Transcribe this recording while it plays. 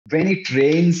When it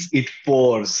rains, it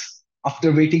pours.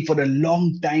 After waiting for a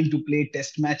long time to play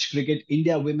Test match cricket,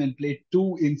 India women played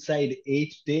two inside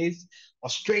 8 days.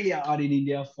 Australia are in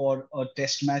India for a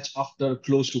Test match after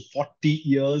close to 40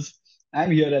 years.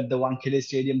 I'm here at the Wankhede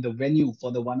Stadium, the venue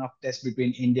for the one-off test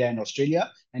between India and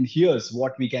Australia. And here's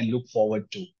what we can look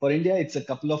forward to. For India, it's a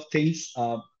couple of things.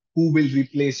 Who will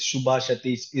replace Shubha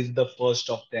Satish is the first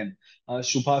of them.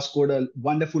 Shubha scored a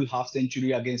wonderful half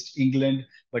century against England,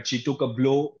 but she took a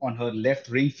blow on her left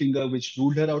ring finger, which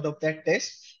ruled her out of that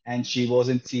test. And she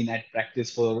wasn't seen at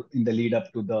practice for in the lead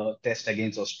up to the test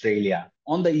against Australia.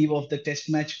 On the eve of the test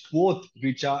match, both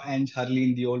Richa and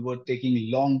Harleen Deol were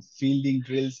taking long fielding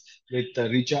drills with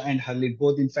Richa and Harleen,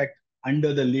 both in fact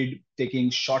under the lid taking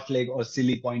short leg or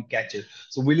silly point catches.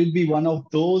 So will it be one of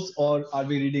those, or are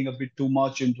we reading a bit too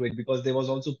much into it? Because there was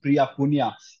also Priya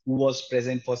Punya who was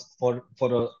present for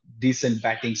a decent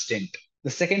batting stint.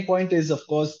 The second point is, of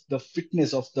course, the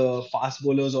fitness of the fast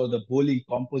bowlers or the bowling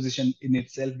composition in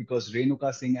itself, because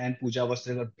Renuka Singh and Pooja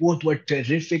Vastrakar both were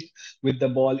terrific with the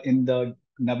ball in the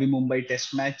Navi Mumbai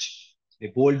Test match. They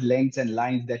bowled lengths and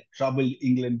lines that troubled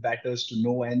England batters to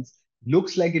no ends.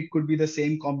 Looks like it could be the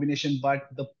same combination, but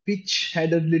the pitch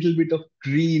had a little bit of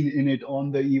green in it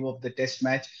on the eve of the Test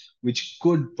match, which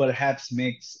could perhaps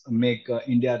make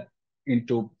India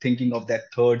into thinking of that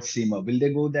third seamer. Will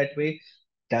they go that way?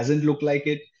 Doesn't look like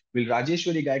it. Will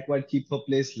Rajeshwari Gaikwad keep her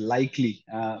place? Likely.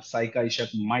 Saika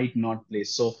Ishak might not play.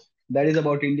 So that is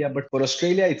about India. But for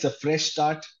Australia, it's a fresh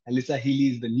start. Alyssa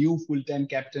Healy is the new full-time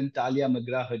captain. Talia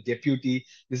McGrath, her deputy.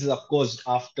 This is, of course,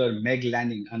 after Meg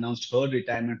Lanning announced her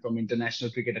retirement from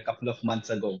international cricket a couple of months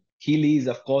ago. Healy is,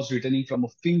 of course, returning from a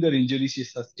finger injury she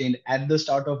sustained at the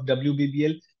start of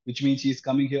WBBL, which means she's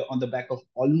coming here on the back of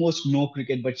almost no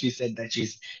cricket, but she said that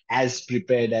she's as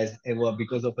prepared as ever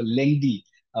because of a lengthy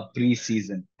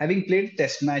pre-season. Having played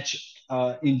Test match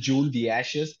in June, the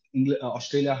Ashes,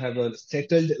 Australia have a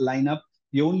settled lineup.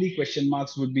 The only question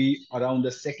marks would be around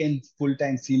the second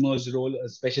full-time seamers role,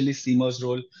 especially seamers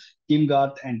role. Kim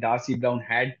Garth and Darcy Brown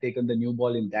had taken the new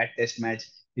ball in that Test match.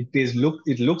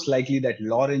 It looks likely that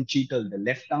Lauren Cheetle, the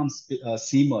left-arm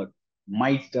seamer,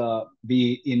 might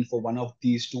be in for one of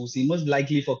these two seamers,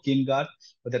 likely for Kim Garth,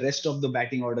 but the rest of the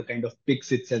batting order kind of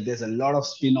picks itself. There's a lot of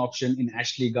spin option in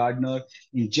Ashley Gardner,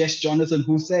 in Jess Jonathan,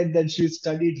 who said that she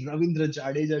studied Ravindra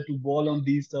Jadeja to ball on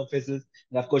these surfaces.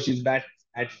 And of course, she's bat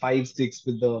at 5'6"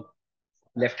 with the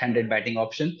left-handed batting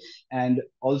option. And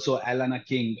also Alana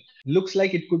King. Looks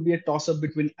like it could be a toss-up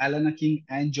between Alana King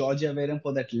and Georgia Wareham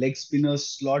for that leg spinner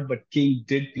slot, but King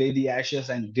did play the Ashes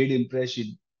and did impress.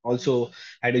 She also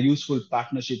had a useful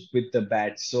partnership with the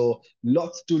bat. So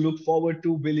lots to look forward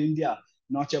to. Will India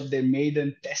notch up their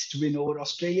maiden test win over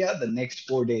Australia? The next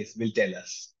 4 days will tell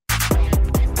us.